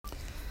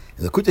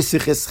In the Likutei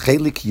Sichos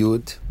Chelik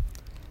Yud,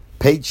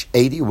 page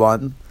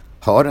 81,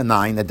 Ha'ara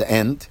 9 at the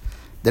end,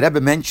 the Rebbe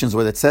mentions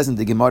what it says in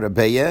the Gemara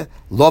Be'eh,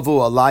 Lovu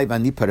alai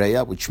v'ani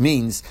pareya, which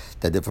means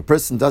that if a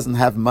person doesn't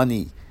have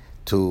money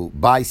to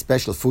buy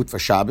special food for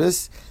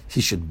Shabbos,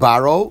 he should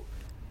borrow,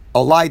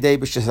 alai dei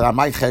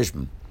b'shesramai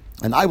cheshbon,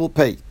 and I will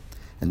pay.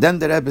 And then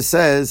the Rebbe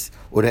says,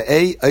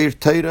 Ure'ei Eir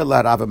Torah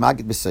la Rav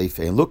Magid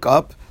b'Sefer, and look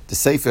up the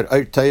Sefer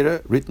Eir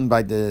Torah, written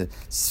by the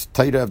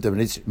Torah of the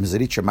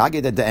Mezritcher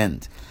Magid at the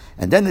end.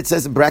 And then it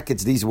says in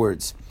brackets these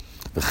words,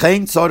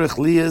 V'chein tzorech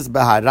liyaz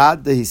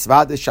b'harad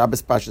dehisvade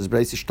Shabbos Pashas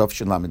Bereishis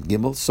Tovshin Lamed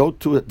Gimel. So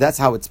too, that's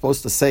how it's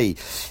supposed to say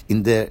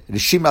in the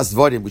Rishimas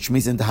Dvorim, which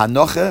means in the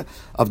Hanoche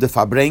of the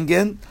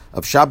Farbrengen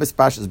of Shabbos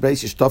Pashas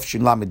Bereishis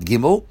Tovshin Lamed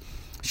Gimel,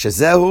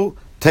 Shezehu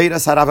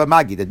Teiras Harav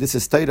Magid, that this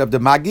is Teirah of the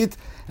Magid,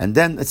 and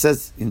then it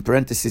says in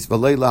parentheses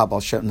V'leila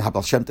Habal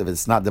Shem Tev,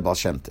 it's not the Baal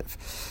Shem Tev.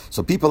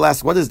 So people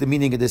ask, what is the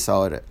meaning of this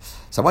Ha'ara?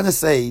 So I want to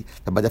say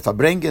that by the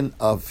Farbrengen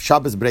of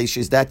Shabbos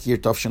Bereishis, that year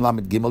Tovshin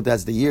Lamed Gimel,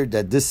 that's the year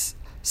that this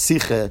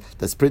Sicha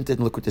that's printed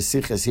in Likutei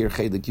Sichos here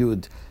Chelik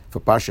Yud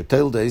for Parsha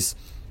Toldos,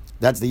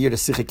 that's the year the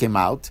Sicha came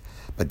out.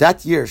 But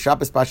that year,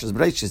 Shabbos Pashas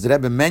Bereishis, the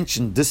Rebbe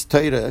mentioned this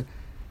Torah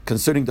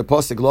concerning the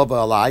Posek Lova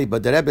Alai,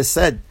 but the Rebbe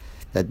said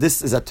that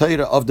this is a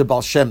Torah of the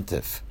Baal Shem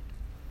Tev.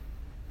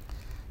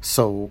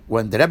 So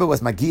when the Rebbe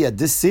was Magia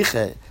this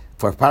Sicha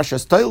for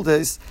Parshas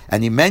Toldos,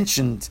 and he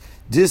mentioned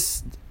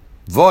this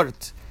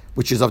Wort,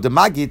 which is of the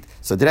Magid,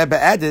 so the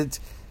Rebbe added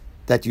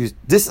that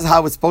this is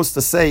how it's supposed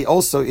to say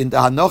also in the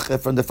Hanoche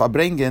from the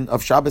Farbrengen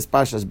of Shabbos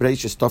Pashas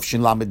Bereishis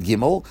Tovshin Lamed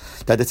Gimel,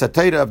 that it's a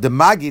Torah of the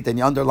Magid, and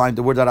you underline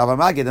the word Rav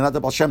Magid and not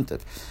the Baal Shem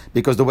Tev,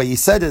 because the way he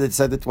said it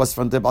said it was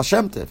from the Baal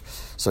Shem Tev.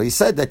 So he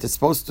said that he's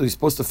supposed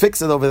to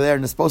fix it over there,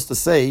 and it's supposed to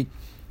say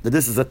that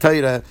this is a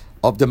Torah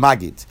of the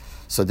Magid.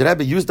 So the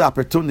Rebbe used the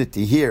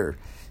opportunity here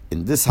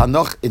in this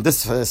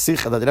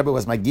Sicha that the Rebbe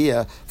was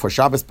Magia for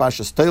Shabbos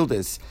Pashas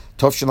Toldos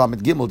Tovshin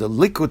Lamed Gimel, the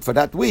Likud for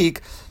that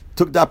week,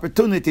 took the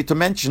opportunity to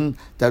mention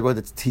that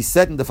what he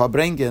said in the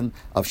Farbrengen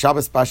of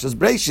Shabbos Pashas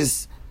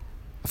Bereishis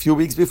a few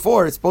weeks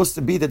before, it's supposed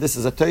to be that this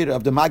is a Torah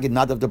of the Magid,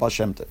 not of the Baal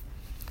Shem Tev.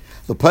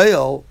 The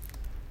Peil,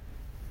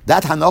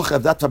 that Hanoche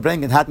of that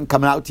Farbrengen hadn't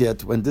come out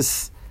yet when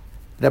this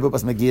Rebbe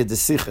was Magia,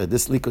 this Sicha,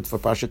 this Likud for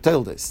Parsha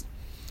Toldos.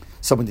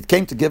 So when it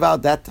came to give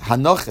out that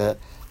Hanoche,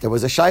 there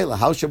was a Shaila.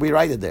 How should we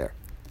write it there?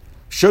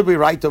 Should we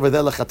write over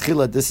there,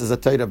 Lechatchila, this is a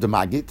Torah of the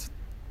Magid?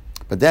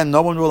 But then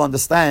no one will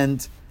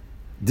understand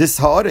this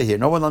Ha'ara here.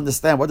 No one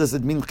understand what does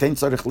it mean, Chen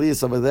Tzorech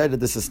Liyas over there, that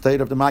this is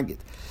Torah of the Magid.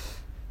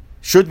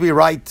 Should we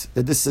write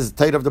that this is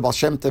Torah of the Baal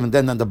Shem Tev, and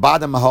then on the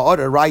bottom of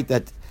Ha'ara write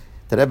that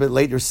the Rebbe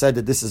later said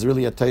that this is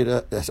really a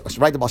Torah,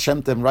 write the Baal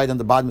Shem Tev, and write on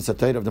the bottom it's a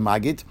Torah of the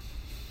Magid?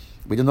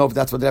 We don't know if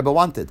that's what the Rebbe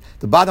wanted.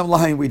 The bottom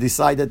line, we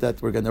decided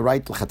that we're going to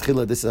write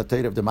L'chatchila, this is a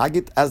Torah of the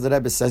Magid, as the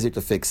Rebbe says here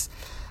to fix.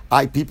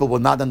 People will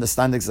not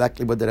understand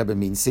exactly what the Rebbe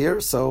means here,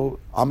 so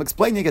I'm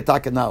explaining it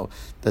now,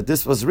 that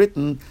this was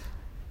written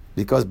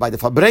because by the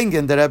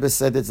Farbrengen, the Rebbe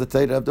said it's the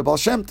Torah of the Baal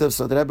Shem Tev,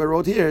 so the Rebbe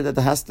wrote here that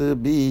it has to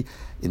be,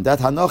 in that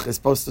Hanoch, is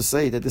supposed to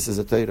say that this is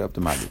a Torah of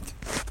the Magid.